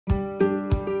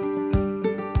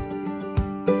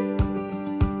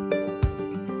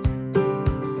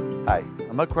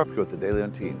Mike Korupke with the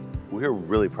DeLeon team. We're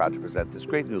really proud to present this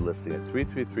great new listing at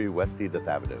 333 West Edith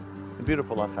Avenue in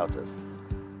beautiful Los Altos.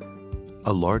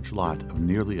 A large lot of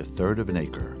nearly 1/3 of an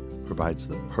acre provides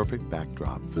the perfect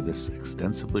backdrop for this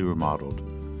extensively remodeled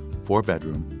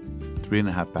 4-bedroom,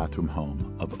 3.5 bathroom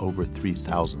home of over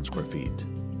 3,000 square feet.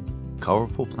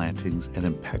 Colorful plantings and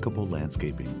impeccable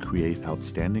landscaping create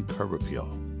outstanding curb appeal,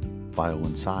 while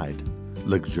inside,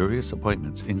 luxurious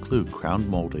appointments include crown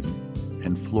molding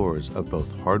and floors of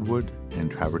both hardwood and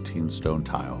travertine stone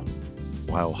tile,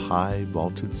 while high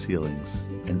vaulted ceilings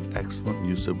and excellent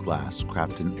use of glass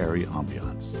craft an airy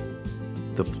ambiance.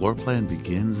 The floor plan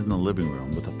begins in the living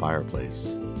room with a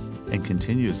fireplace and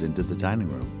continues into the dining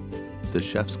room. The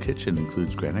chef's kitchen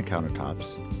includes granite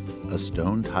countertops, a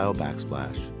stone tile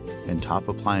backsplash, and top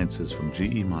appliances from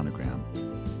GE Monogram,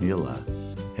 Miele,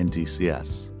 and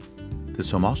DCS. This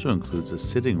home also includes a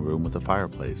sitting room with a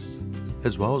fireplace,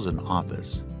 as well as an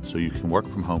office, so you can work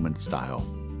from home in style.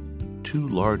 2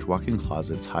 large walk-in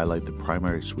closets highlight the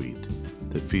primary suite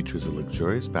that features a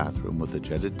luxurious bathroom with a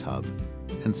jetted tub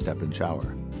and step-in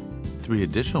shower. 3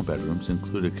 additional bedrooms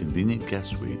include a convenient guest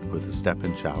suite with a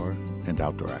step-in shower and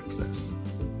outdoor access.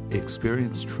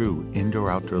 Experience true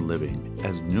indoor-outdoor living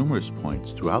as numerous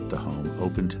points throughout the home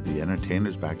open to the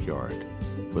entertainer's backyard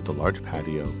with a large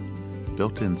patio,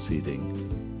 built-in seating,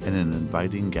 and an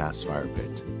inviting gas fire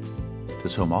pit.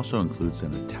 This home also includes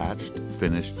an attached,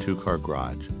 finished 2-car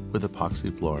garage with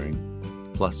epoxy flooring,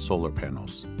 plus solar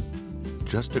panels.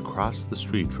 Just across the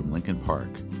street from Lincoln Park,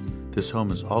 this home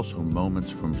is also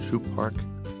moments from Shoup Park,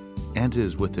 and it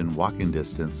is within walking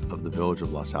distance of the village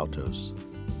of Los Altos,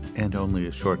 and only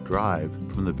a short drive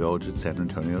from the village at San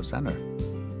Antonio Center.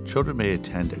 Children may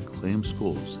attend acclaimed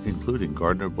schools, including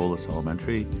Gardner Bullis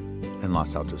Elementary and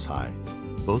Los Altos High,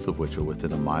 both of which are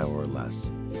within a mile or less,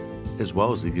 as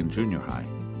well as Egan Junior High.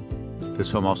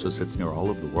 This home also sits near all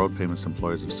of the world-famous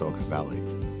employers of Silicon Valley,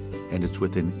 and it's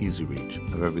within easy reach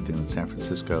of everything that San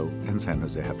Francisco and San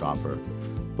Jose have to offer,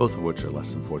 both of which are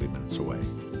less than 40 minutes away.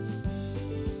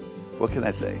 What can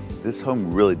I say? This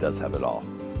home really does have it all.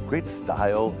 Great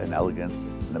style and elegance,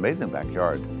 an amazing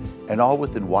backyard, and all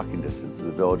within walking distance of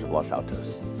the village of Los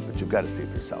Altos, but you've got to see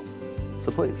for yourself.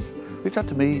 So please, reach out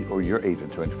to me or your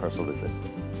agent to arrange a personal visit.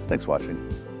 Thanks for watching.